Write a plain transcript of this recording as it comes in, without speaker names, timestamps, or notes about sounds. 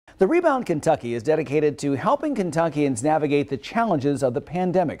The Rebound Kentucky is dedicated to helping Kentuckians navigate the challenges of the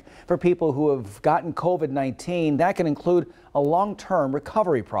pandemic. For people who have gotten COVID-19, that can include a long-term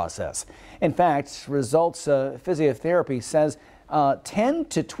recovery process. In fact, Results Physiotherapy says 10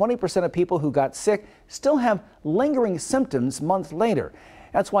 to 20% of people who got sick still have lingering symptoms months later.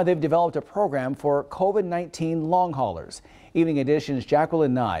 That's why they've developed a program for COVID-19 long haulers. Evening Edition's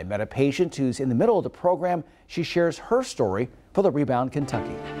Jacqueline Nye met a patient who's in the middle of the program. She shares her story for the Rebound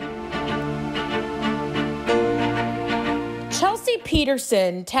Kentucky. Chelsea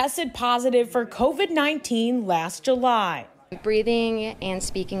Peterson tested positive for COVID-19 last July. Breathing and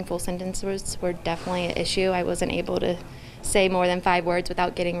speaking full sentences were definitely an issue. I wasn't able to say more than 5 words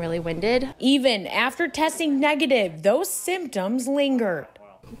without getting really winded. Even after testing negative, those symptoms lingered.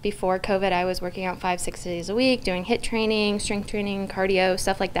 Before COVID, I was working out 5-6 days a week, doing HIIT training, strength training, cardio,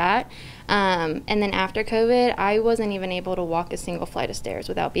 stuff like that. And then after COVID, I wasn't even able to walk a single flight of stairs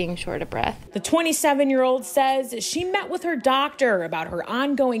without being short of breath. The 27-year-old says she met with her doctor about her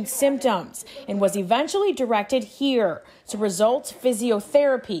ongoing symptoms and was eventually directed here to Results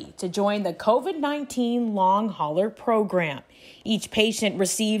Physiotherapy to join the COVID-19 long hauler program. Each patient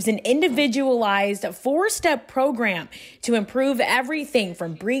receives an individualized 4-step program to improve everything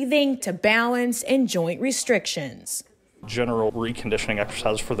from breathing to balance and joint restrictions. General reconditioning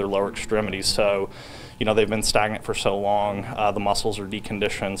exercises for their lower extremities. So, they've been stagnant for so long, the muscles are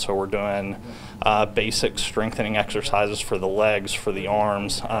deconditioned. So we're doing basic strengthening exercises for the legs, for the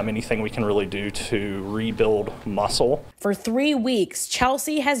arms, anything we can really do to rebuild muscle. For 3 weeks,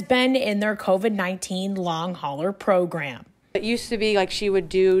 Chelsea has been in their COVID-19 long hauler program. It used to be like she would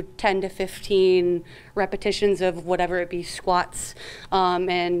do 10 to 15 repetitions of whatever it be, squats, and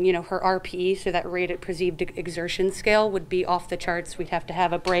her RPE, so that rate of perceived exertion scale, would be off the charts. We'd have to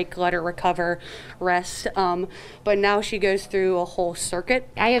have a break, let her recover, rest. But now she goes through a whole circuit.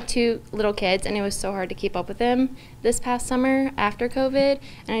 I have 2 little kids, and it was so hard to keep up with them this past summer after COVID,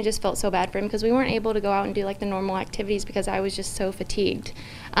 and I just felt so bad for him because we weren't able to go out and do like the normal activities because I was just so fatigued.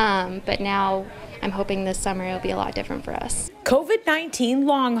 But now I'm hoping this summer it'll be a lot different for us. COVID-19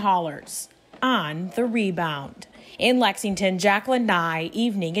 long haulers on the Rebound. In Lexington, Jacqueline Nye,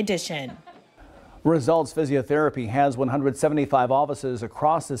 Evening Edition. Results Physiotherapy has 175 offices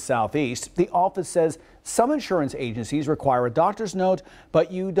across the Southeast. The office says some insurance agencies require a doctor's note,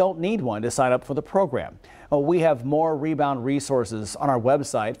 but you don't need one to sign up for the program. We have more Rebound resources on our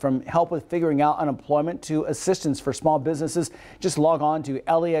website, from help with figuring out unemployment to assistance for small businesses. Just log on to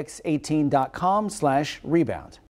lex18.com/rebound.